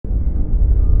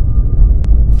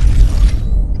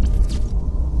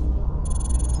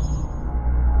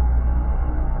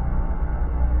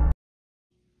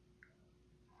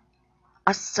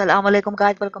अस्सलाम वालेकुम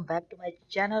guys, welcome back to my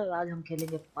channel. आज हम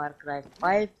खेलेंगे फार क्राई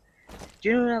 5।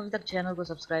 जिन्होंने अभी तक चैनल को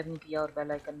सब्सक्राइब नहीं किया और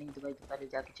बेल आइकन नहीं दबाई तो पहले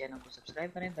जाके चैनल को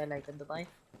सब्सक्राइब करें, बेल आइकन दबाएं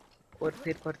और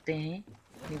फिर बढ़ते हैं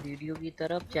अपनी वीडियो की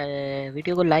तरफ।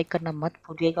 वीडियो को लाइक करना मत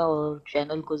भूलिएगा और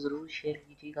चैनल को ज़रूर शेयर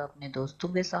कीजिएगा अपने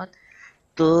दोस्तों के साथ।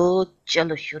 तो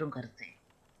चलो शुरू करते हैं।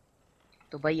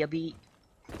 तो भाई अभी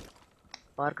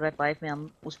फार क्राई 5 में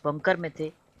हम उस बंकर में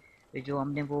थे जो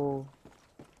हमने वो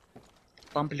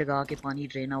पंप लगा के पानी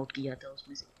ड्रेन आउट किया था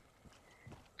उसमें से।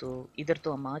 तो इधर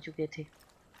तो हम आ चुके थे।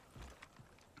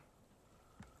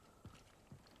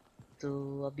 तो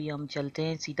अभी हम चलते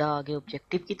हैं सीधा आगे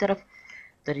ऑब्जेक्टिव की तरफ।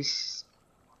 There is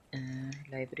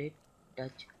library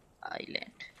Dutch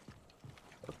island.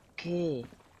 Okay,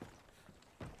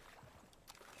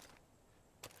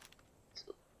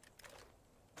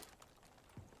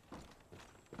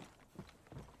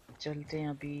 चलते हैं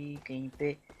अभी कहीं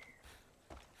पे।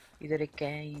 इधर एक क्या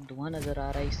है, धुआं नजर आ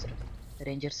रहा है इस तरफ।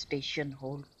 Ranger station,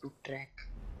 hold to track.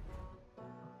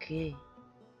 Okay,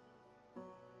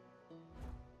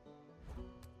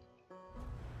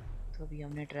 तो अभी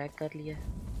हमने ट्रैक कर लिया।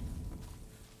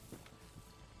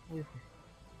 ओए होए,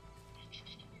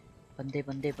 बंदे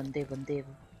बंदे बंदे बंदे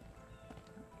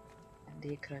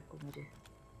देख रहा है को मुझे।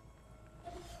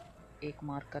 एक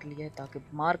मार्क कर लिया है, ताकि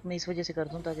मार्क मैं इस वजह से कर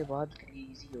दूं ताकि बाद के लिए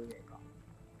इजी हो जाएगा।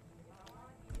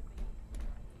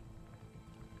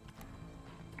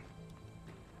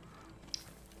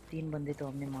 तीन बंदे तो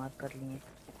हमने मार्क कर लिए।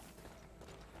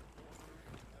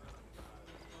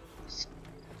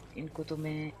 इनको तो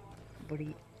मैं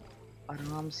बड़ी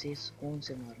आराम से सुकून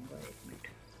से मारूंगा। एक मिनट,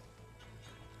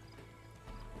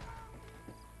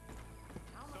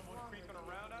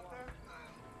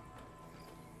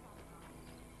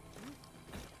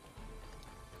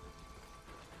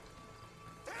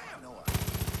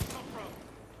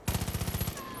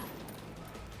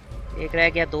 एक रह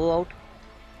गया, दो आउट।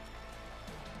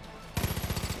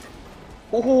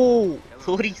 ओहो,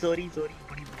 सॉरी सॉरी सॉरी,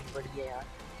 बड़ी बड़ी बढ़िया यार।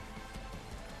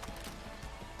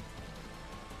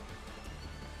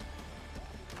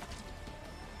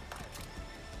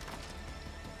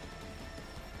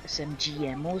 SMG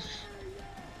Amos.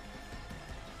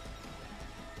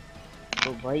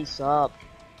 तो भाई साहब,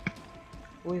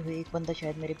 ओए होए, एक बंदा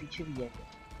शायद मेरे पीछे भी है।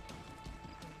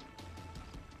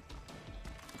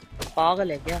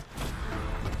 पागल है क्या?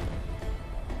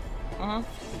 हाँ,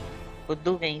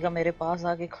 बुद्धू कहीं का मेरे पास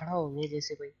आके खड़ा हो गया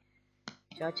जैसे भाई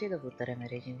चाचे का पुत्र है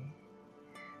मेरे जी में।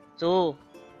 तो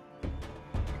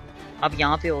अब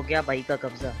यहाँ पे हो गया भाई का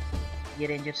कब्जा। ये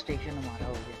रेंजर स्टेशन हमारा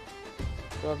हो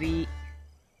गया। तो अभी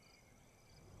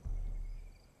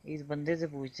इस बंदे से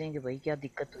पूछते हैं कि भाई क्या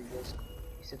दिक्कत हुई है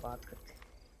उसको। इससे बात करते हैं,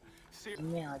 टीम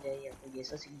में आ जाए या कोई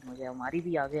ऐसा सीन हो जाए हमारी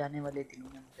भी आगे आने वाले दिनों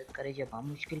में मदद करे जब हम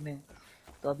मुश्किल में हो।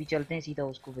 तो अभी चलते हैं सीधा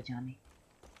उसको बचाने।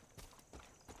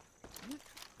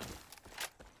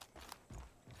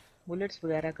 बुलेट्स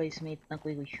वगैरह का इसमें इतना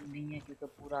कोई इशू नहीं है क्योंकि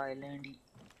पूरा आइलैंड ही।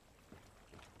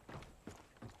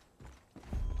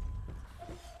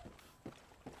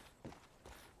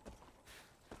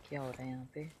 क्या हो रहा है यहाँ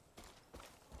पे?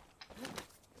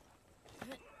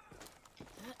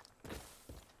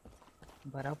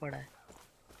 भरा पड़ा है,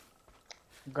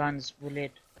 गन्स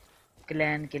बुलेट,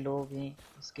 क्लैन के लोग हैं।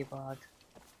 इसके बाद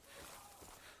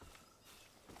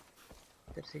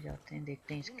इधर से जाते हैं,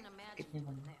 देखते हैं इसके कितने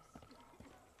बंदे।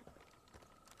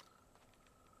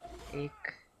 एक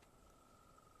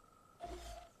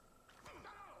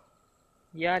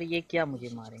यार, ये क्या मुझे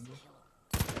मारेंगे?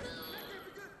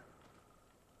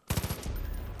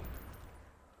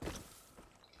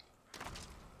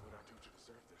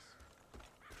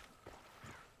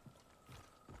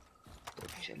 तो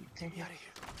चलते हैं।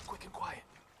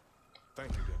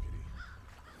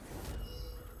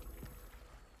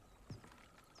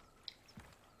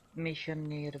 Mission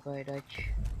near by Dutch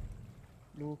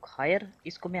look higher.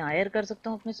 इसको मैं हायर कर सकता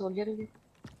हूँ अपने सोल्जर के।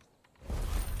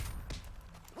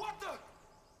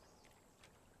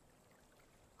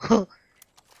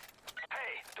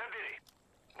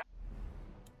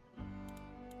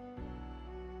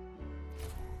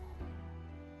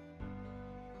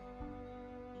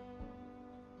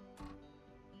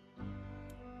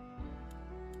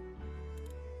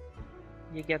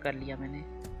 ये क्या कर लिया मैंने?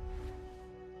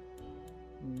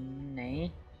 नहीं,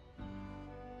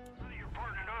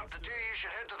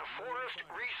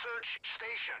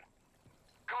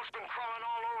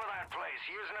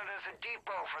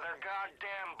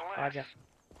 आजा।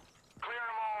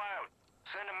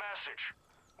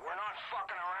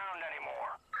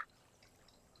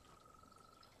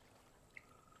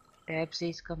 टैब से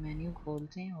इसका मेन्यू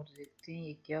खोलते हैं और देखते हैं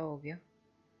ये क्या हो गया।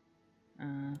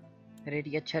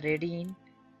 रेडी, अच्छा ready in.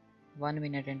 1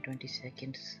 minute and 20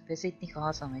 seconds. वैसे इतनी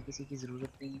खास हमें किसी की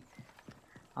ज़रूरत नहीं है,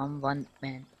 हम वन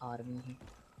मैन आर्मी हैं।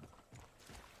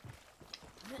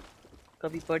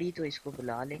 कभी पड़ी तो इसको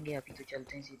बुला लेंगे, अभी तो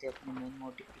चलते हैं सीधे अपने मेन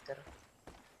मोटिव की तरफ।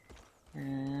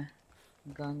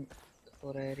 Gun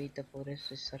for the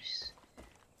forest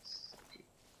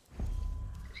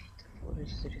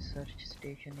research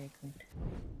station. 1 minute,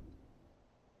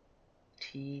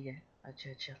 ठीक है। अच्छा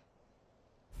अच्छा,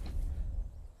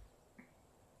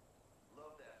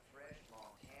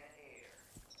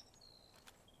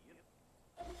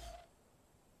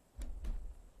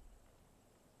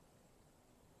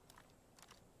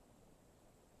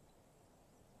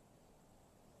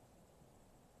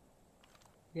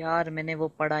 यार मैंने वो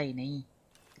पढ़ा ही नहीं।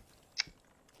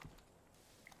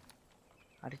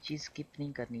 हर चीज स्किप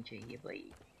नहीं करनी चाहिए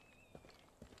भाई।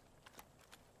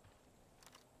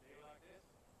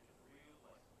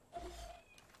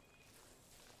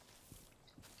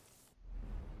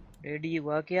 रेडी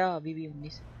हुआ क्या? अभी भी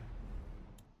 19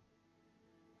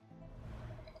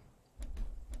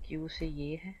 क्यू से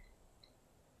ये है,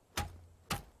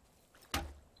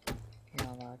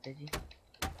 क्या बात है जी।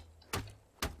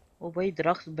 ओ भाई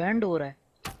दरख्त बैंड हो रहा है।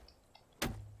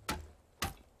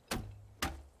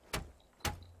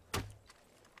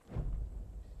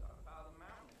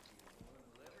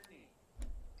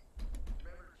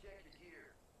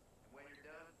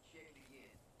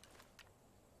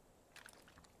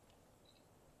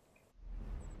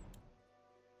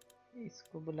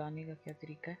 इसको बुलाने का क्या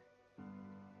तरीका है?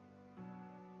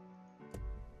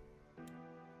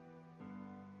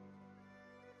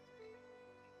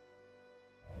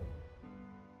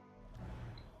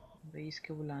 भाई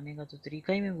इसके बुलाने का तो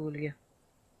तरीका ही मैं भूल गया।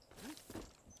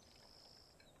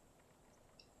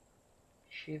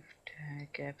 शिफ्ट है,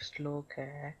 कैप्स लॉक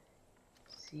है,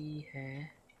 सी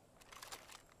है,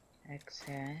 एक्स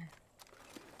है,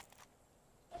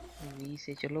 वी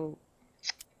से चलो।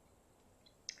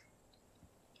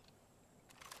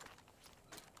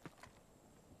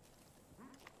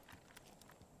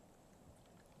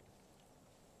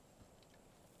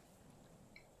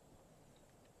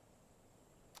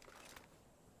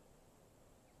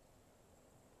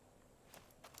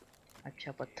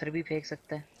 अच्छा पत्थर भी फेंक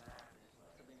सकता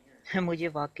है। मुझे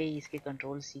वाकई इसके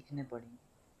कंट्रोल सीखने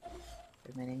पड़ेंगे।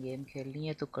 तो मैंने गेम खेलनी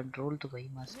है तो कंट्रोल तो भाई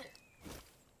मस्ट है।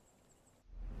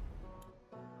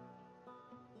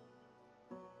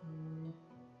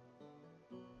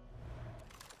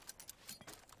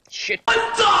 शिट।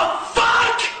 What the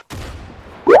fuck?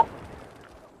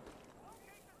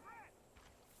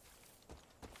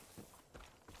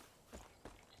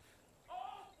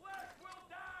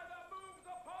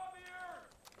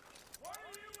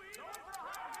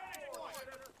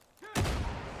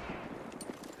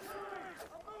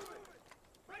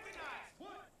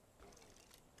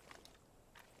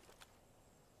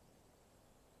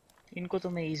 इनको तो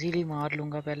मैं इजीली मार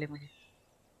लूंगा, पहले मुझे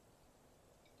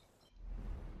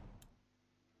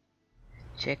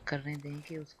चेक करने दें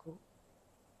कि उसको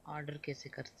ऑर्डर कैसे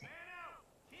करते हैं।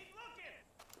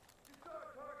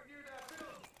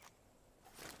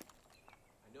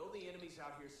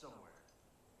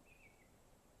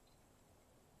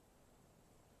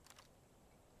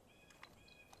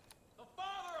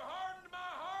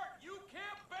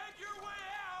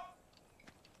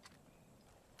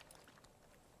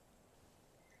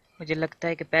 मुझे लगता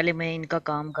है कि पहले मैं इनका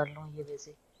काम कर लूं। ये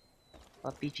वैसे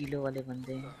पापी चीलो वाले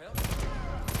बंदे हैं।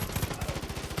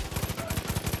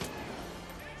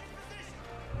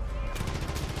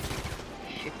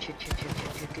 Shit shit shit shit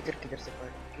shit shit, किधर किधर से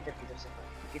पड़, किधर किधर से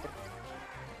पड़, किधर किधर।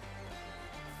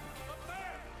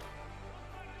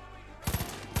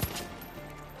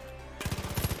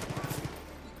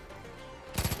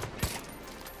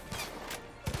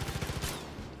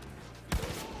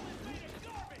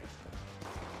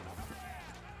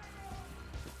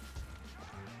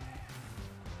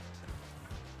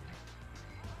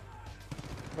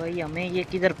 भाई हमें ये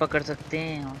किधर पकड़ सकते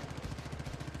हैं?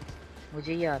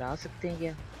 मुझे ये हरा सकते हैं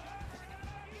क्या?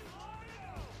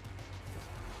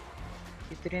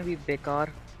 इतने भी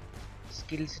बेकार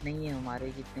स्किल्स नहीं है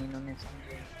हमारे जितने इन्होंने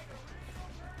समझे।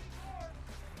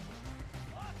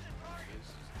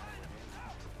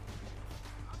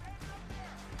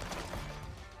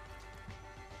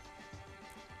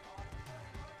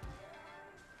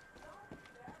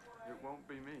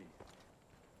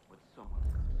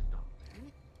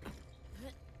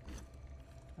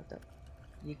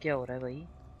 ये क्या हो रहा है भाई?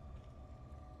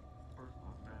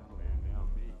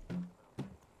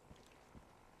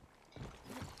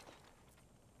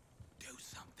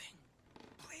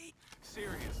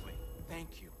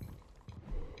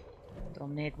 तो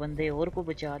हमने एक बंदे और को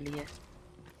बचा लिया।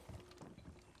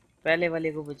 पहले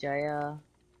वाले को बचाया,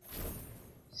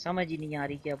 समझ ही नहीं आ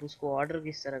रही कि अब उसको ऑर्डर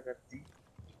किस तरह करते हैं।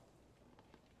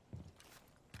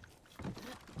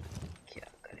 क्या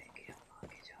करेंगे हम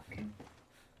आगे जाके?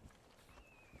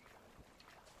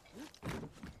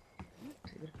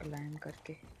 फिर क्लाइम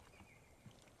करके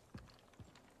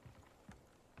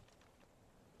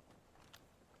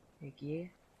एक ये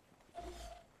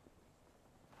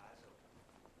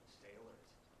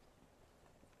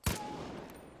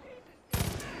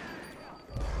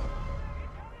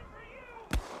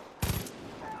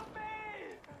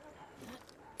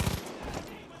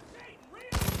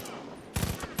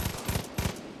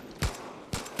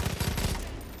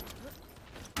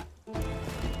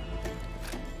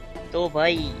तो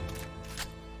भाई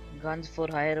गन्स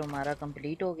फॉर हायर हमारा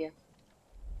कंप्लीट हो गया।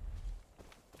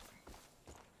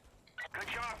 Good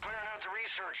job clearing out the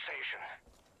research station.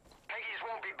 Peggy's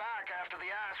won't be back after the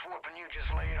ass whooping you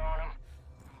just laid on him.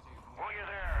 While you're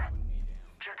there,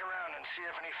 check around and see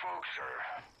if any folks are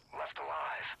left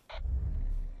alive.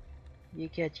 ये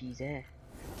क्या चीज है?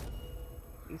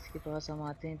 इसके पास हम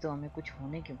आते हैं तो हमें कुछ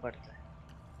होने क्यों पड़ता है?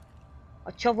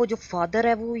 अच्छा वो जो फादर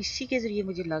है वो इसी के जरिए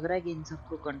मुझे लग रहा है कि इन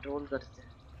सबको कंट्रोल करते हैं।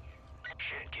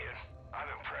 Shit, kid. I'm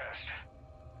impressed.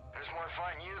 There's more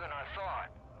fighting you than I thought.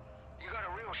 You got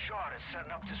a real shot at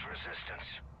setting up this resistance.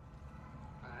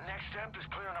 Next step is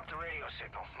clearing up the radio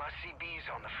signal. My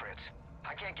CB's on the fritz.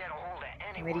 I can't get a hold of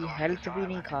anyone मेरी on health this भी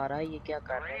नहीं island. खा रहा है, ये क्या The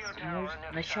कर रहा radio है? tower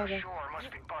near the नशा south का shore must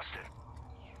be busted.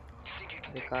 You think you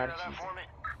can take बेकार care of that चीज for है। me?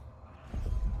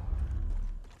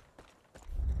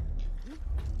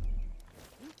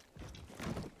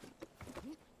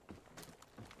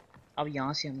 अब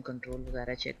यहाँ से हम कंट्रोल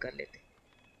वगैरह चेक कर लेते हैं।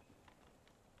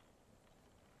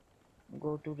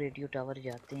 गो टू रेडियो टावर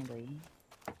जाते हैं भाई।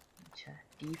 अच्छा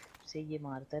टीफ से ये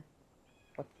मारता है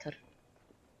पत्थर।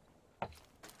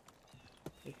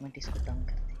 एक मिनट इसको तंग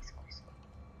करते हैं, इसको इसको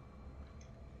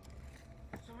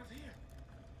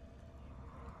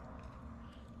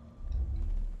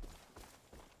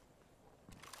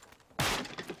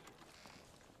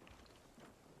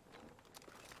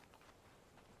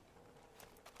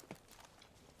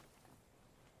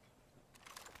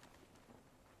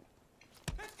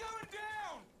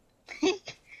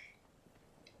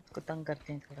इसको तंग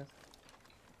करते हैं थोड़ा सा।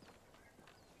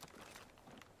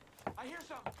 I hear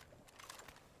something.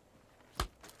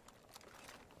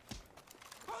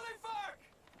 Holy fuck!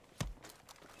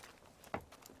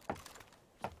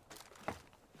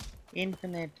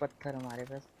 Infinite पत्थर हमारे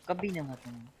पास कभी ना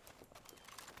खत्म हो।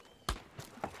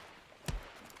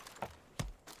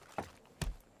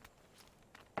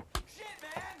 Shit,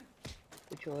 man!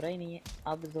 कुछ हो रहा ही नहीं है,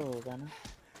 अब तो होगा ना।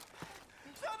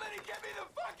 Somebody get me the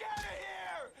fuck out of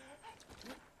here!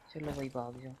 चलो भाई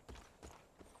भाग जाओ।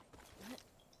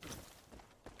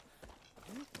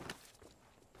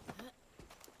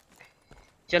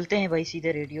 चलते हैं भाई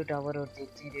सीधे रेडियो टावर और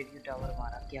देखते हैं रेडियो टावर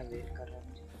हमारा क्या वेट कर रहा है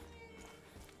मुझे।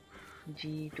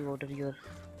 जी टू ऑर्डर योर।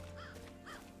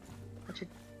 अच्छा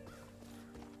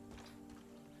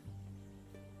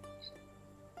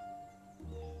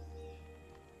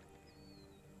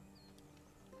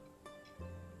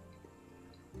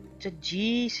अच्छा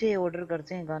जी से ऑर्डर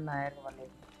करते हैं गन आयर वाले।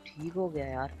 ठीक हो गया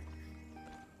यार,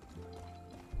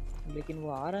 लेकिन वो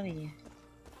आ रहा नहीं है।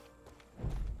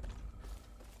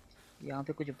 यहाँ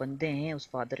पे कुछ बंदे हैं उस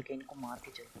फादर के, इनको मार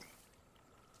के चलते हैं।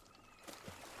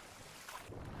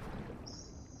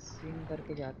 स्विंग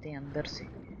करके जाते हैं अंदर से,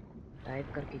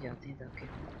 टाइप करके जाते हैं ताकि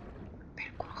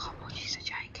बिल्कुल खामोशी से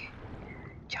जाएंगे,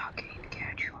 जाके इनके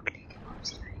हेडशॉट लेके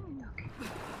वापस आएंगे ताकि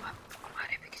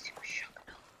हमारे पे किसी को शक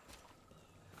ना हो।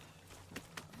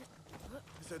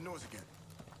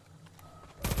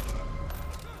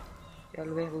 चल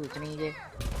भाई कुछ नहीं ये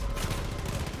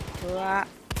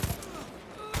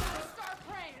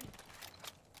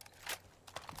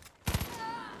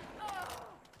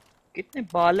कितने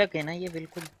बालक है ना ये,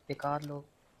 बिल्कुल बेकार लोग।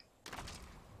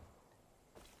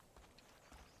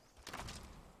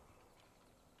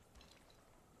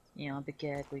 यहाँ पे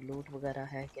क्या है, कोई लूट वगैरह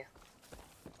है क्या?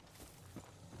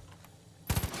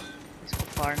 इसको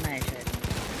फाड़ना है शायद।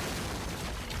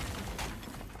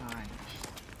 हाँ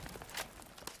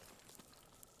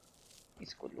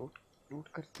इसको लूट लूट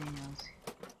करते हैं, यहाँ से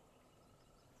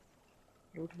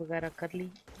लूट वगैरह कर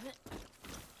ली।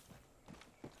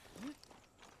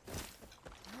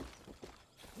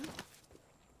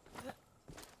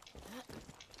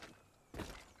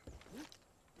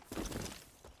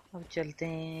 अब चलते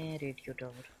हैं रेडियो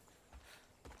टावर।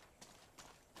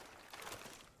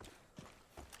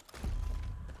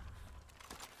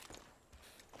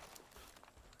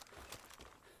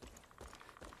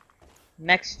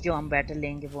 नेक्स्ट जो हम बैटल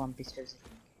लेंगे वो हम पिस्टल से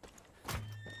लेंगे।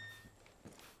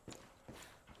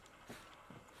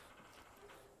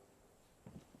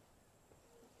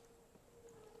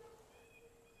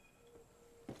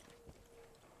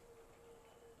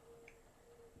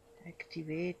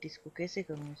 एक्टिवेट इसको कैसे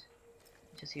करूँ?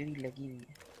 अच्छा सीढ़ी लगी हुई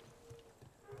है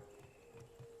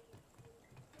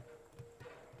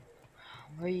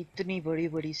भाई, इतनी बड़ी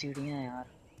बड़ी सीढ़ियाँ यार,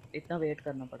 इतना वेट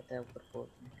करना पड़ता है ऊपर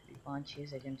पहुंचने के लिए। 5-6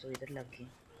 सेकंड तो इधर लग गए।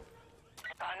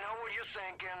 I know what you're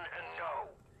thinking, and no,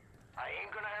 I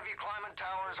ain't gonna have you climbing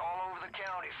towers all over the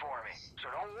county for me, so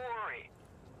don't worry.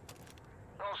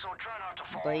 Also, try not to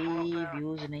fall from up भाई there.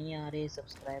 Views नहीं आ रहे,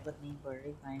 subscriber नहीं बढ़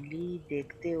रहे, kindly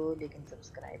देखते हो लेकिन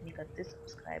subscribe नहीं करते।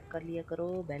 सब्सक्राइब कर लिया करो,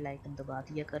 बेल आइकन दबा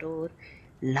दिया करो और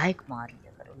लाइक मार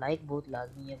लिया करो। लाइक बहुत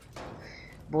लाजमी है,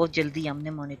 बहुत जल्दी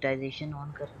हमने मोनेटाइजेशन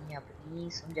ऑन करनी है अपनी।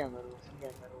 समझा करो,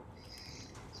 समझा करो,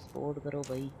 सपोर्ट करो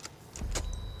भाई।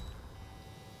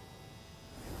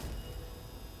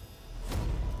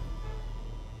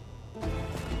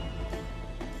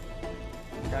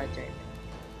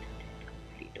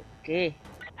 Okay.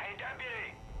 Hey, deputy.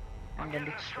 I'm And then getting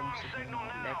a it's strong strong signal signal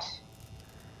now. now. Let's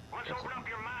Let's open up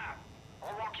your map.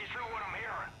 I'll walk you through what I'm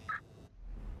hearing.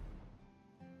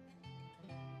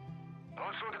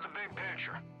 Let's look at the big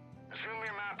picture. Zoom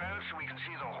your map out so we can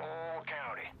see the whole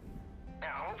county.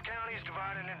 Now, Hope County is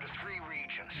divided into 3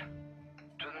 regions.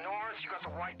 To the north, you got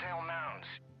the Whitetail Mountains.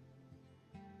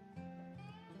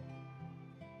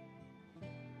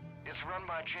 It's run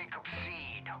by Jacob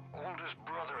Seed, oldest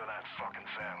brother of that fucking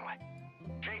family.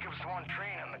 Jacob's the one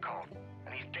training the cult,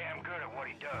 and he's damn good at what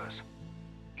he does.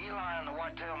 Eli and the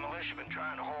Whitetail Militia have been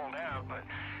trying to hold out, but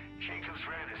Jacob's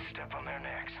ready to step on their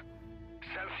necks.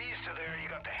 Southeast of there, you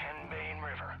got the Henbane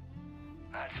River.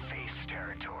 That's Faith's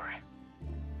territory.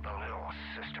 The little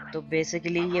sister. तो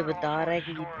basically ये बता रहा है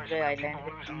कि ये पूरे island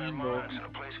में 3 लोग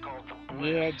हैं।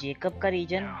 ये है जेकब का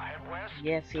रीजन,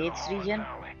 ये है फेथ्स रीजन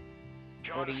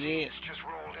और ये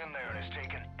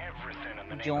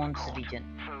Johns reason.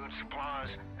 Food,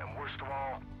 supplies, and worst of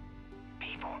all,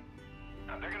 people.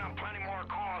 Now, they're gonna have plenty more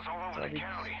calls all over the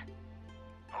county.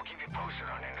 I'll keep you posted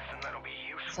on anything that'll be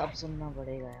useful. सब सुनना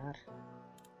पड़ेगा यार।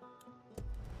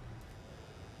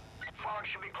 Fog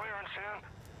should be clearing soon,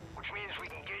 which means we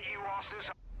can get you off this.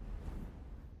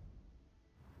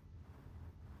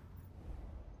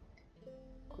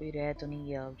 कोई रह तो नहीं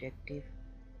गया objective.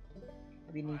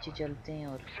 अभी नीचे चलते हैं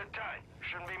और Sit tight.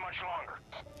 Shouldn't be much longer.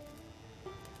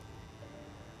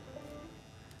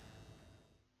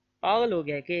 पागल हो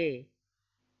गया के?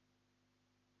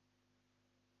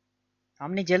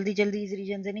 हमने जल्दी जल्दी इस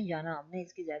रीजन से नहीं जाना, हमने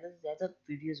इसकी ज्यादा से ज्यादा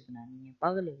वीडियोस बनानी है।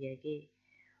 पागल हो गया के?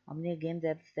 हमने गेम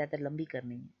ज्यादा से ज्यादा लंबी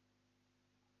करनी है।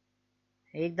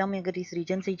 एकदम अगर इस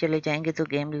रीजन से ही चले जाएंगे तो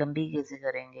गेम लंबी कैसे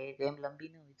करेंगे? गेम लंबी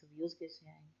ना हुई तो व्यूज कैसे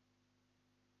आएंगे?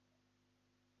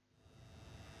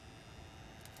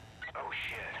 Oh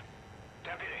shit.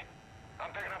 Deputy,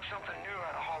 I'm picking up something new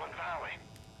out of Holland Valley.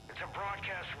 It's a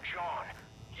broadcast from John.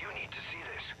 You need to see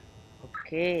this.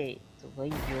 Okay, तो भाई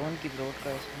जॉन की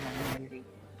ब्रॉडकास्ट में हमें मिल गई।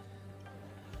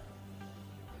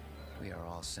 We are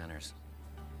all sinners.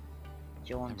 John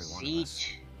Every one of us. Siege.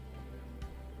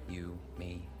 You,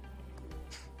 me,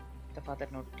 The father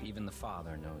note. even the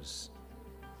Father knows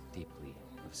deeply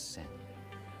of sin.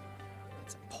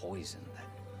 It's a poison that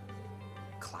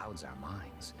clouds our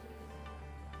minds.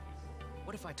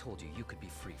 What if I told you you could be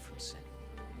free from sin?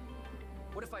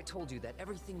 What if I told you that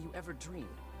everything you ever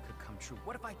dreamed could come true?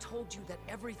 What if I told you that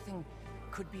everything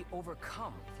could be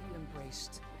overcome if you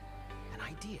embraced an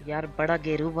idea? यार बड़ा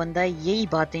गेरू बंदा है, यही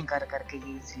बातें कर करके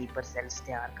ये स्लीपर सेल्स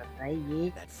तैयार करता है।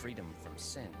 ये That freedom from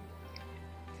sin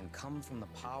can come from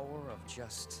the power of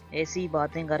just ऐसी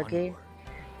बातें one करके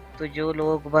word. तो जो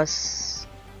लोग बस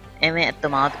एवं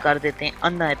एतमाद कर देते हैं,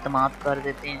 अंधा एतमाद कर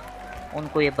देते हैं,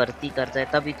 उनको ये भर्ती करता है।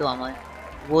 तभी तो हमें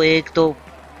वो एक तो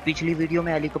पिछली वीडियो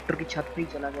में हेलीकॉप्टर की छत पे ही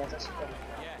चला गया था,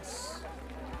 Yes.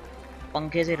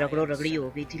 पंखे से रगड़ो रगड़ी हो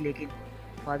गई थी। लेकिन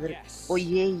फादर ओ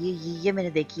ये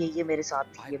मैंने देखी है, ये मेरे साथ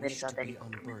थी, I ये मेरे wish साथ to be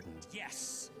helicopter. unburdened.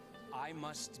 Yes, I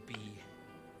must be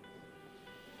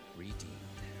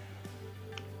redeemed.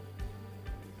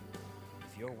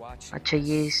 If you're watching, अच्छा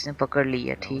ये इसने पकड़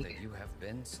लिया, know ठीक that you have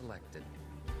been selected.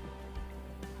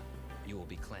 You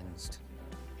will be cleansed.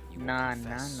 You will ना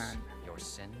ना confess ना your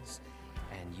sins,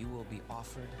 and you will be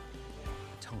offered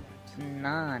atonement.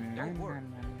 ना ना Don't ना worry.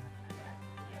 ना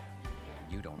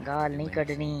You don't have गाल to do नहीं anything.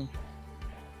 Katni.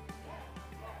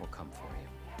 We'll come for you.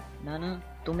 ना ना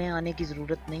तुम्हें आने की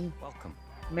जरूरत नहीं, Welcome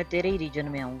मैं तेरे ही रीजन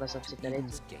में आऊंगा सबसे to पहले।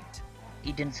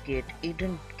 Eden's Gate.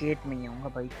 ईडन गेट में ही आऊंगा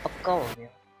भाई, पक्का हो गया,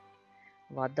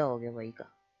 वादा हो गया भाई का।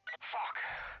 Fuck.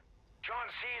 John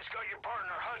C's got your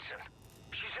partner, Hudson.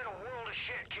 She's in a world of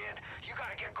shit, kid. You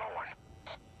gotta get going.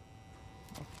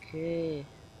 Okay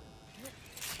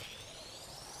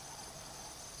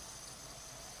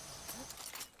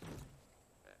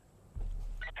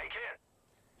Hey, kid.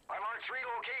 I marked 3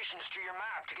 locations to your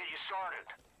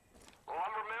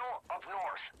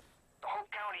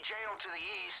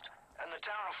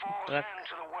Falls Truck. End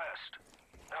to the west.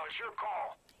 Now it's your call.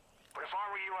 But if I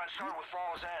were you, I'd start with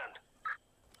Falls End.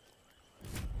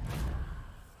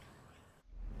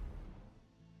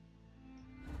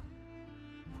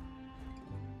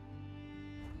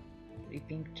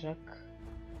 Creeping truck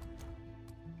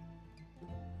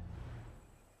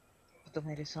तो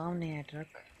मेरे सामने है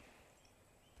truck,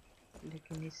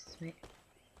 लेकिन इसमें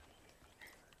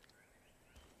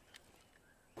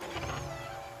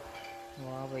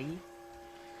वाह भाई,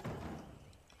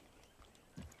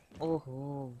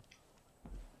 ओहो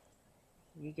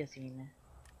ये क्या सीन है।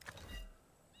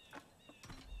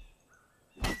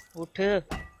 उठ,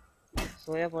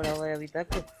 सोया पड़ा हुआ है अभी तक,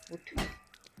 उठ।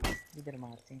 इधर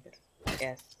मारते हैं, इधर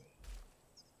कैसे।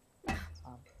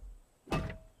 अब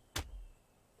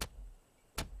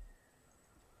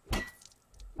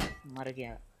मर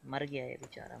गया ये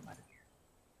बेचारा, मर गया।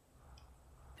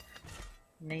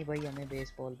 नहीं भाई, हमें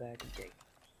बेसबॉल बैट ही चाहिए।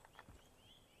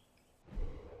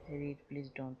 Read, please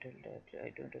don't tell that I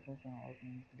don't understand how to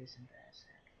listen to us.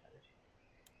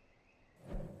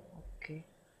 Okay.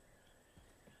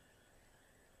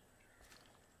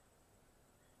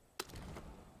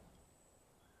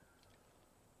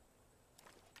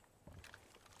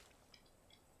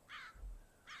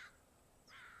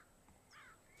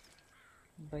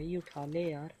 भाई उठा ले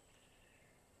यार,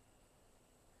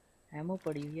 एमो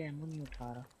पड़ी हुई है, एमो नहीं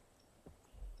उठा रहा।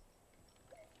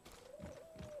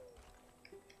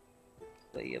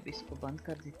 भाई अब इसको बंद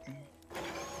कर देते हैं,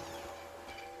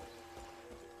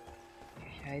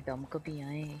 शायद हम कभी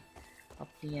आए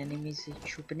अपनी एनिमी से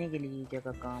छुपने के लिए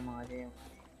जगह काम आ जाए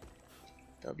हमारे।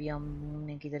 तो अभी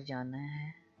हमने किधर जाना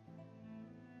है?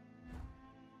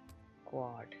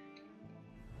 क्वाड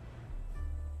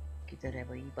किधर है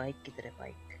भाई? बाइक किधर है?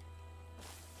 बाइक,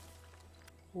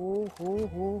 ओ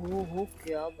हो,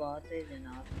 क्या बात है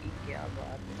जनाब की, क्या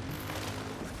बात है।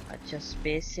 अच्छा,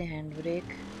 स्पेस से हैंड ब्रेक,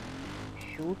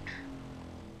 शूट,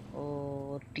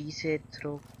 और टी से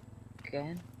थ्रो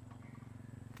कैन,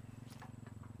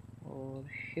 और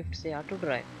शिफ्ट से ऑटो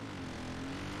ड्राइव।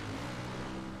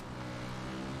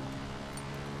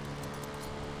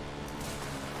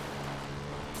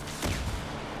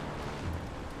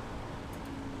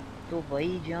 तो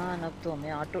भाई जान, अब तो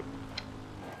हमें ऑटो,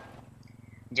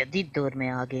 जदीद दौर में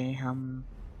आ गए हम।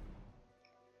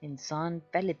 इंसान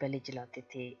पहले चलाते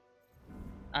थे,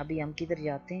 अभी हम किधर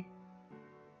जाते हैं?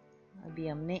 अभी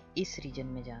हमने इस रीजन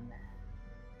में जाना है।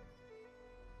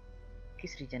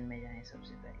 किस रीजन में जाएं?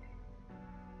 सबसे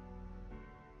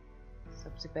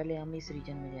पहले हम इस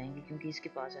रीजन में जाएंगे, क्योंकि इसके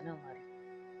पास है ना हमारी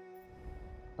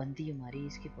बंदी, हमारी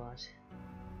इसके पास है।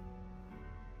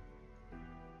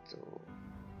 तो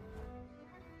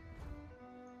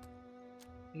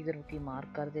इधर की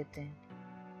मार्क कर देते हैं,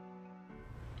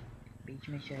 बीच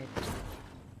में शायद।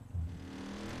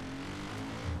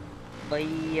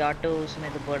 भाई ऑटो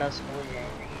उसमें तो बड़ा स्लो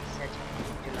जाएगा, ये सच में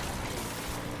चलाना चाहिए।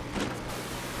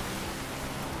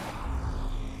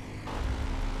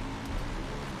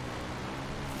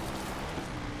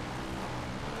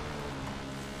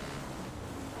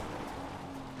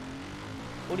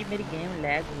 थोड़ी मेरी गेम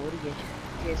लैग हो रही है,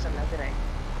 मुझे ऐसा लग रहा है।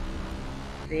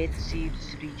 Faith seeds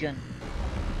reason,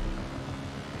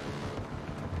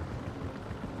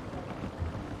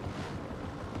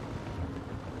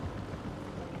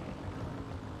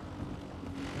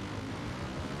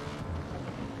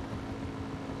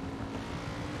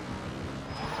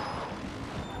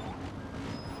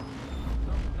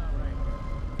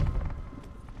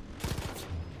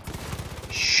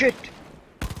 shit.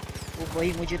 वो भाई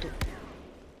मुझे तो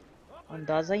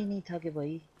अंदाजा ही नहीं था कि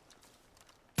भाई।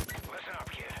 Listen up,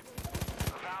 kid.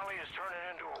 The valley is turning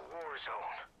into a war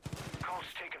zone.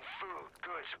 Cult's taking food,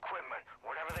 goods, equipment,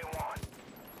 whatever they want.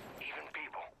 Even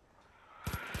people.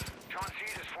 John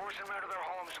Seed is forcing them out of their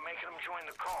homes and making them join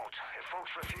the cult. If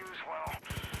folks refuse, well,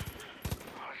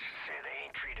 let's just say they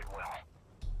ain't treated well.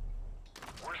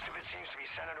 Worst of it seems to be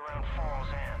centered around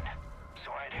Falls End, so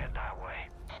I'd head that way.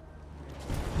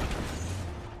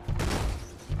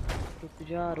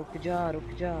 रुक जा।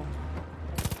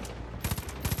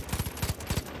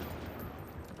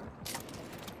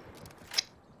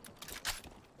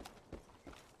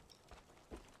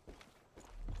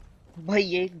 भाई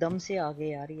ये एकदम से आ गए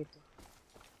यार, ये तो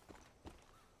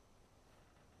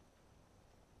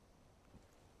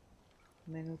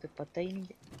मैंने तो पता ही नहीं।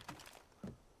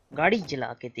 गाड़ी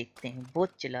चला के देखते हैं,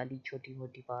 बहुत चला ली छोटी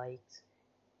मोटी बाइक्स।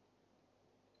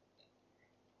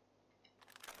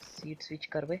 सीट स्विच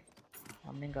कर बे,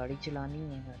 हमने गाड़ी चलानी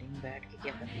है, गाड़ी में बैठ के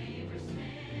क्या करना है।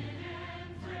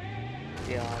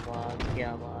 क्या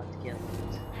बात।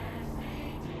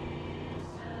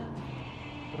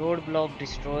 Road block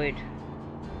destroyed.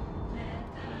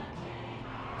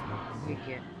 ये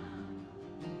क्या है?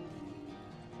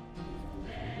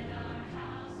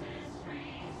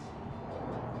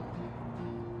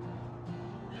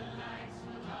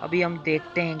 अभी हम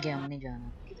देखते हैं कि हमने जाना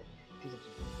किधर किधर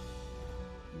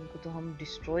जाना। इनको तो हम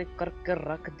डिस्ट्रॉय करके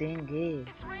रख देंगे।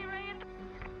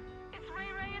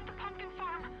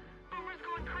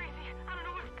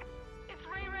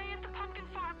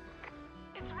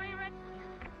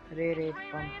 रे रे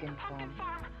पंपकिन फार्म।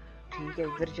 ठीक है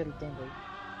इधर चलते हैं भाई,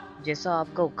 जैसा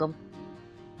आपका हुक्म।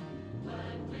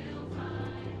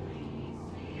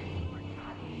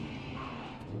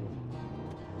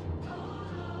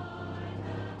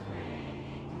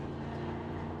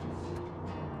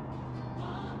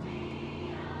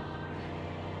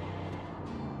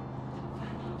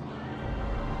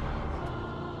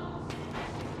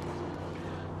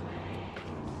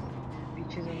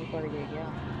 पीछे से नहीं पड़ गए क्या?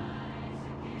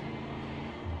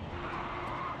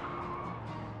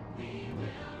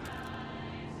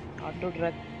 ऑटो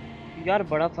ड्राइव यार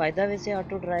बड़ा फायदा वैसे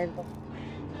ऑटो ड्राइव का।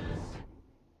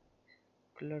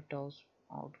 क्लट हाउस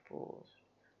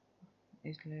आउटपोस्ट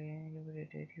इसलिए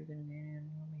liberated you can gain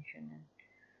information and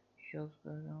shows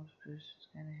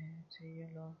can है से ये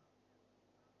लो।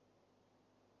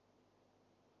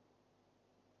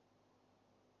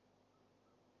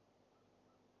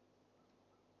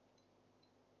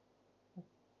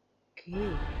 ओके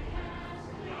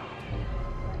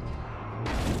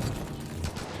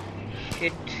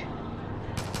शिट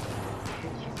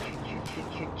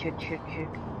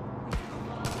शिट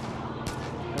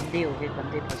बंदे हो गए,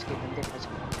 बंदे फंस गए, बंदे फंस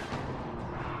गए।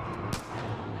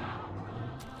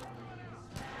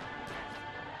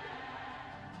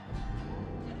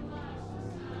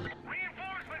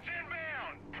 Reinforcements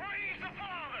inbound! Praise the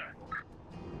Father!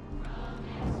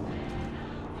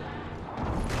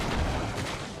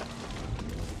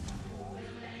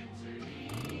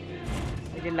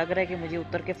 मुझे लग रहा है कि मुझे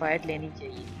उतर के फाइट लेनी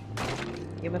चाहिए।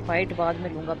 ये मैं फाइट बाद में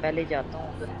लूंगा, पहले जाता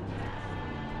हूँ उधर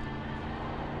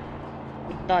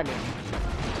कुत्ता ले।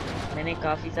 मैंने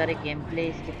काफी सारे गेम प्ले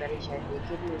इसके पहले शायद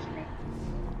देखे भी उसमें।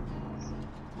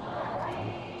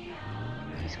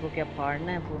 इसको क्या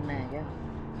फाड़ना है फूड़ना है क्या?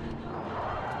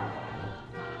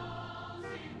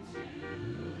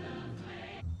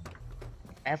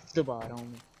 एफ दबा रहा हूँ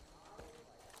मैं।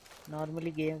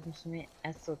 नॉर्मली गेम्स में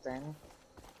एस होता है ना।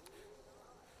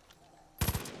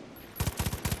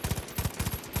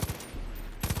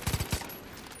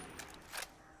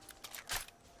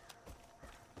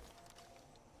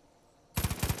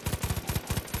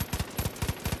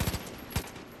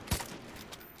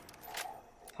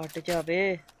 फट जा बे।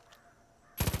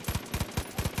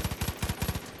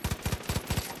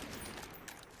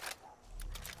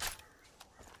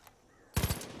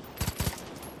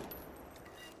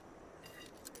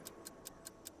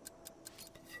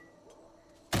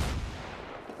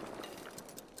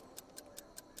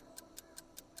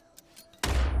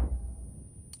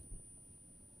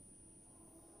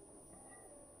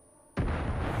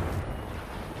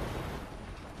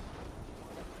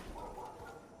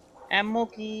 एमओ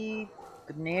की,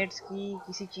 ग्रेनेड्स की,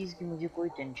 किसी चीज़ की मुझे कोई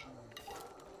टेंशन नहीं,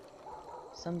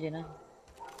 समझे ना?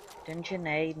 टेंशन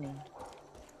है ही नहीं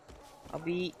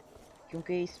अभी,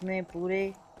 क्योंकि इसमें पूरे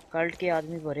कल्ट के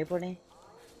आदमी भरे पड़े।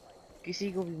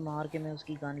 किसी को भी मार के मैं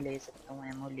उसकी गन ले सकता हूँ,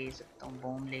 एमओ ले सकता हूँ,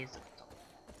 बॉम्ब ले सकता हूँ,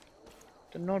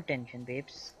 तो नो टेंशन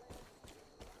बेब्स।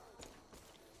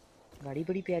 गाड़ी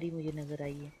बड़ी प्यारी मुझे नज़र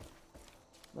आई है,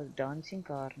 बस डांसिंग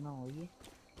कार ना हो ये।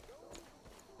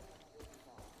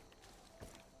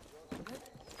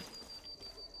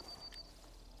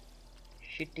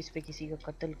 शिट, इस पे किसी का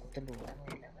कत्ल हुआ है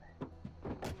मुझे लग रहा है।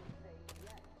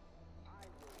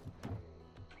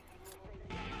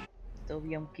 तो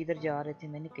अभी हम किधर जा रहे थे?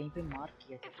 मैंने कहीं पे मार्क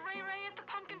किया था।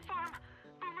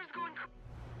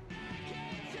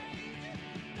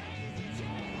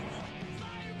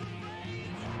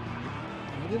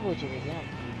 मुझे पहुंचे थे क्या?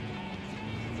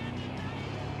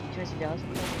 पीछे से जा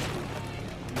सकता हूँ?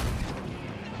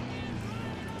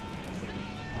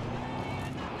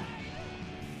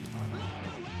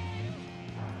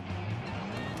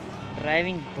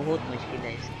 ड्राइविंग बहुत मुश्किल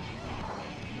है इसकी।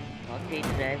 वाकई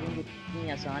ड्राइविंग इतनी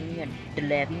आसान नहीं है।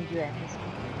 ड्राइविंग जो है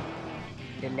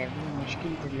ड्राइविंग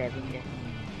मुश्किल ड्राइविंग है।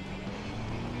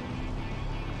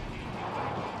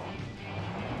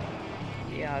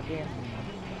 ये आगे है।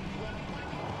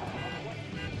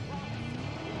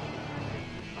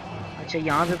 अच्छा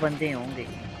यहाँ पे बंदे होंगे,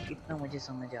 कितना मुझे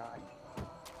समझ आ रही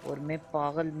है। और मैं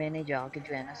पागल, मैंने जाके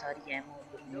जो है ना सारी एमओ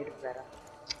ग्रेनेड वगैरह,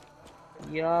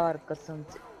 यार कसम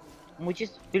से मुझे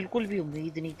बिल्कुल भी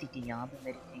उम्मीद नहीं थी कि यहाँ पे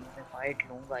मेरी कहीं पे फाइट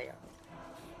लूंगा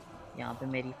यार। यहाँ पे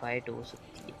मेरी फाइट हो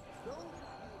सकती है।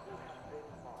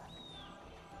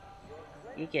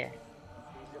 ये क्या है?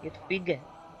 ये तो पिग है।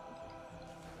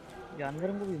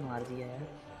 जानवरों को भी मार दिया यार।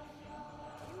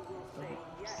 अभी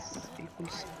बिल्कुल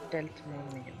स्टेल्थ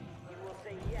मोड में जाऊंगा।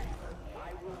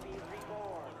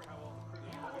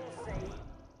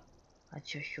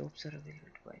 अच्छा shops are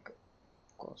available to by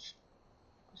cost.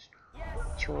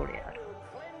 छोड़ यार।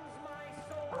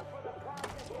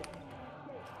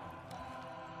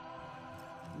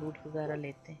 लूट वगैरह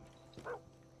लेते हैं।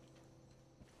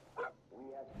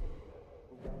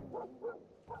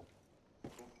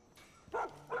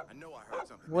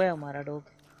 वो है हमारा डॉग।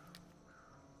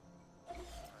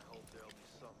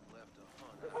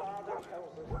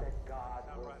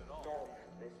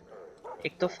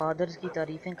 एक तो फादर्स की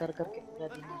तारीफें कर करके पूरा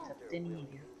दिन थकते नहीं है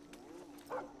क्या?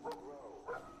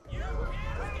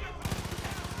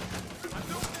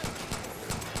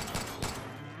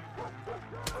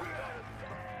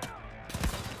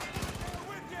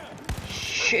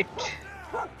 शिट।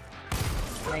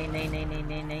 नहीं नहीं नहीं नहीं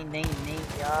नहीं नहीं नहीं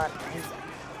नहीं यार नहीं।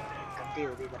 गंदे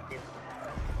हो गए गंदे हो गए।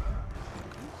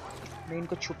 मैं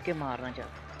इनको छुप के मारना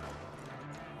चाहता था।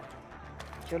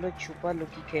 चलो छुपा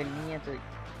लुकी खेलनी है तो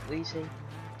वही सही।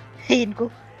 इनको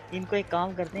इनको एक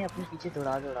काम करते हैं, अपने पीछे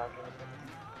दौड़ा दौड़ा के रखते हैं।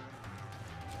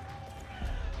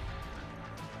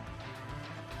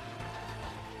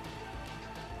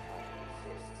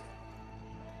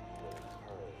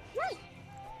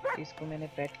 इसको मैंने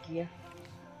पेट किया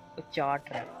तो चाट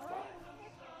रहा है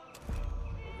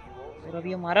और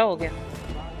अभी हमारा हो गया।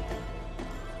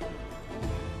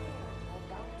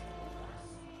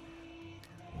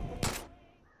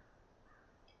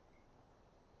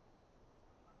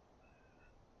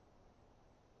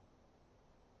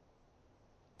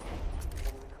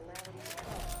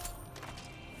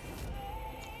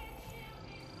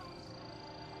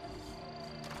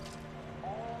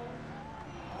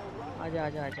 आजा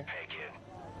आजा आजा। Hey kid.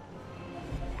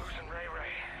 Losing Ray.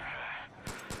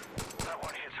 That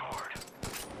one hits hard.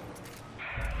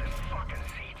 This fucking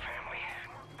Seed family.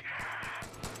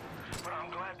 But I'm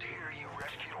glad to hear you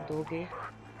rescued old दोगे? Boomer.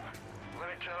 Let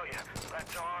me tell you, that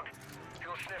dog,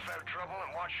 he'll sniff out trouble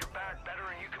and watch your back better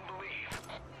than you can believe.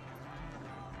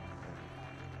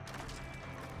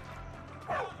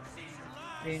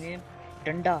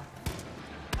 डंडा।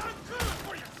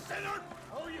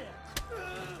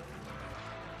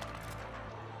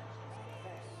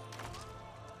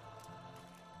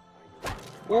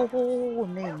 ओहो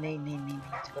नहीं नहीं नहीं नहीं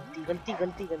गलती गलती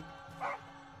गलती गलती।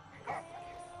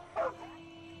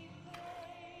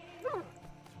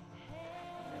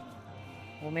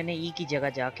 वो मैंने ई की जगह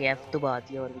जाके एफ दबा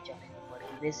दिया और बेचारे को पड़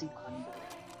गई वैसी खानी।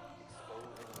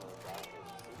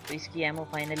 तो इसकी एमओ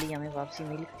फाइनली हमें वापसी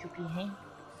मिल चुकी है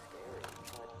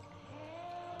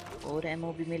और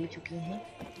एमओ भी मिल चुकी हैं।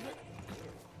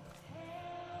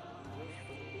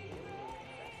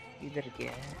 इधर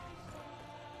क्या है?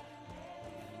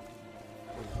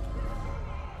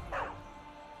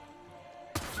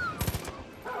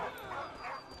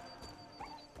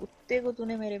 कुत्ते को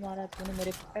तूने मेरे मारा, तूने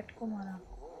मेरे पेट को मारा,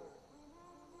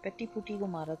 पेटी पुटी को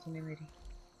मारा तूने मेरी।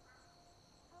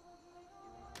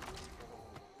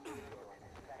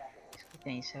 इसको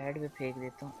कहीं साइड पे फेंक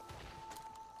देता हूँ।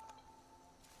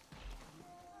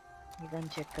 ये गन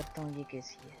चेक करता हूँ ये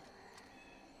कैसी है।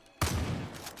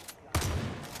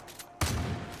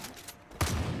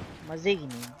 मजे की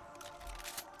नहीं।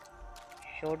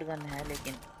 शॉट गन है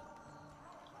लेकिन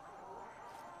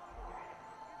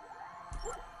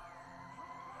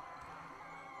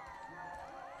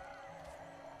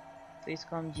तो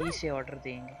इसको हम जी से ऑर्डर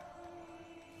देंगे।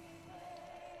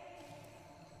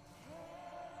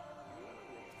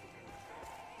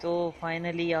 तो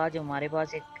फाइनली आज हमारे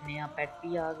पास एक नया पेट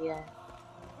भी आ गया है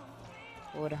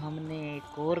और हमने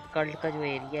एक और कल्ट का जो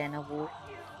एरिया है ना वो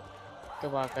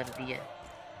तबाह कर दिया है।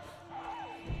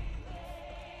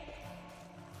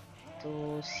 तो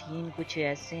सीन कुछ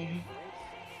ऐसे हैं।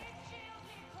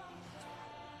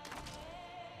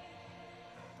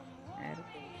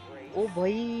 ओ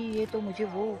भाई ये तो मुझे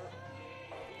वो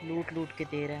लूट लूट के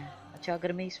दे रहा है। अच्छा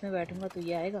अगर मैं इसमें बैठूंगा तो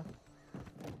ये आएगा।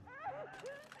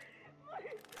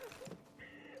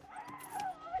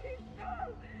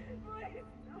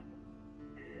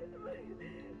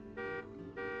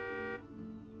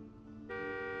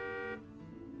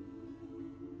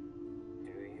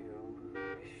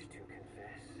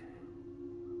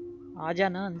 आजा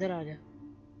ना अंदर आजा।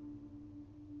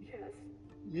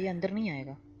 ये अंदर नहीं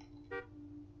आएगा।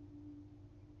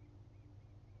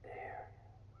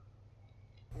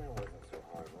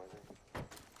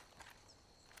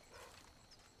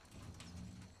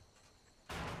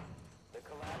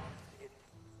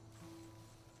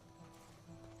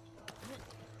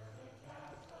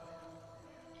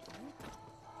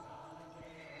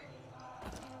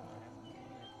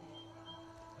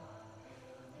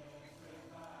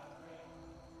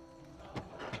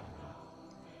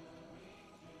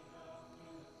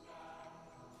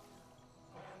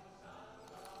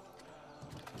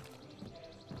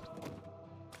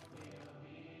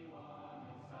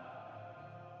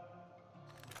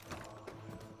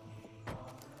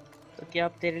 क्या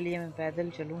अब तेरे लिए मैं पैदल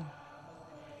चलूं?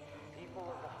 People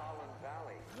of the Holland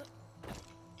Valley, we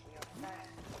are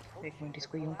fast एक मिनट, approaching the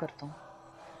इसको यूं करता हूँ. collapse.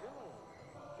 Soon,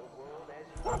 the world as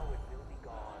you know it will be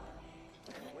gone,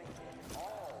 and with it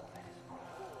all that is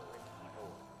cruel and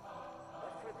evil.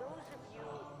 But for those of you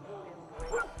who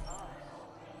embrace us,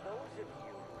 those of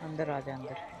you who अंदर say आ जा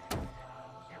अंदर. yes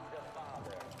to the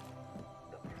Father,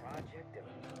 the project of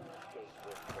doomsday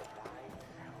will provide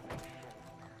salvation.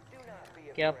 Do not be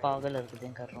क्या afraid. पागल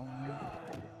हरकतें कर रहा हूँ मैं. God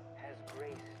has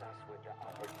graced us with the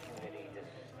opportunity to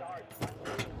start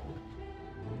anew.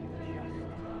 You just have to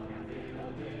focus the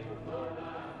word of the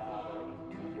Father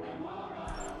into your heart.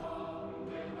 So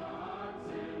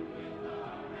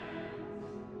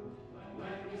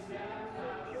Joseph said to me, take them.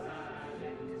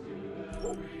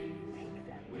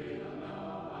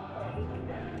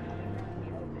 Take them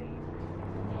for they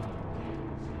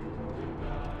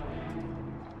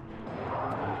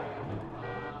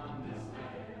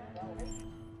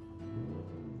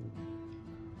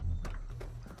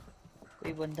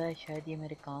कोई बंदा है, शायद ये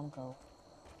मेरे काम का हो.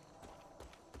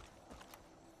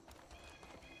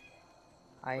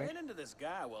 Higher. Ran into this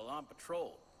guy while on patrol.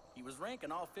 He was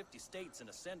ranking all 50 states in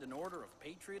ascending order of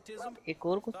patriotism. एक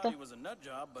और Thought कुत्ता. he was a nut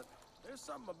job, but there's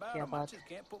something about क्या him I बात just है?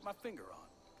 can't put my finger on.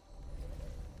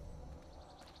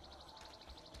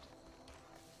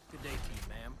 Good day to you,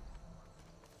 ma'am.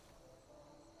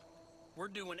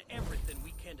 We're doing everything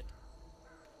we can to...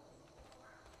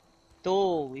 तो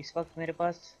इस वक्त मेरे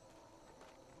पास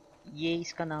ये,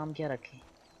 इसका नाम क्या रखें?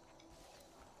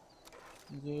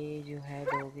 ये जो है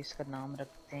डॉग, इसका नाम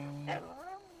रखते हैं.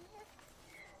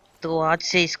 तो आज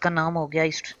से इसका नाम हो गया,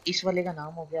 इस वाले का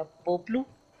नाम हो गया पोपलू,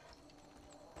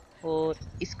 और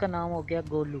इसका नाम हो गया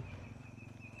गोलू.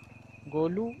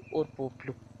 गोलू और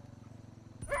पोपलू.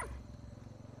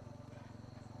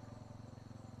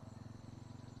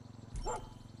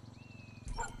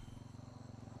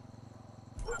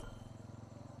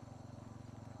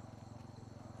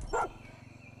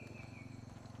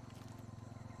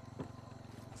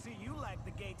 See, you like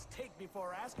the Gates take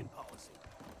before asking policy.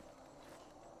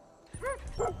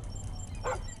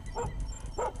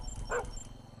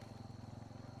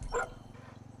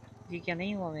 ये क्या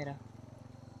नहीं हुआ मेरा?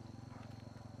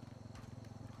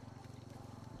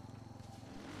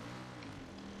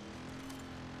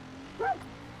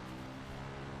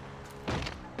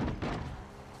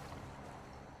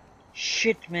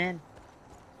 शिट मैन,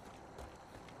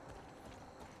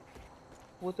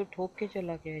 वो तो ठोक के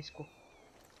चला गया इसको.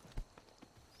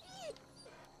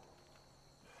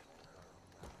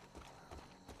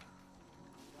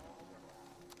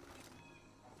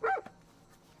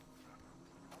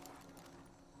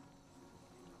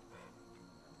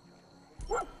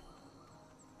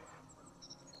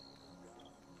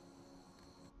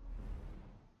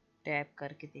 टैप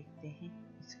करके देखते हैं.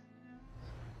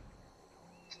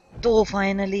 तो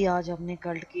फाइनली आज हमने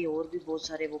कल्ट की और भी बहुत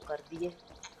सारे वो कर दिए.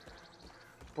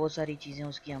 बहुत सारी चीज़ें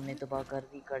उसकी हमने तबाह कर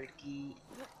दी. कल्ट की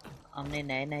हमने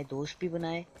नए नए दोस्त भी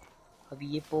बनाए. अभी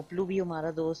ये पोपलू भी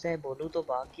हमारा दोस्त है. बोलू तो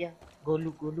भाग गया.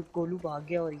 गोलू गोलू गोलू भाग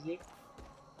गया, और ये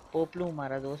पोपलू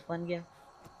हमारा दोस्त बन गया.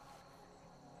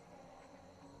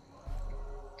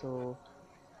 तो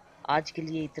आज के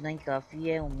लिए इतना ही काफ़ी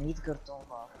है. उम्मीद करता हूँ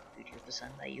आपको वीडियो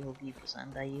पसंद आई होगी.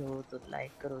 पसंद आई हो तो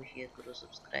लाइक करो, शेयर करो,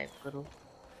 सब्सक्राइब करो.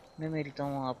 मैं मिलता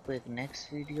हूँ आपको एक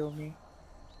नेक्स्ट वीडियो में.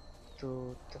 तो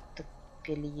तब तक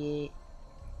के लिए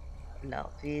अल्लाह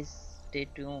हाफिज़. Stay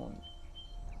tuned.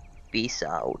 Peace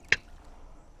out.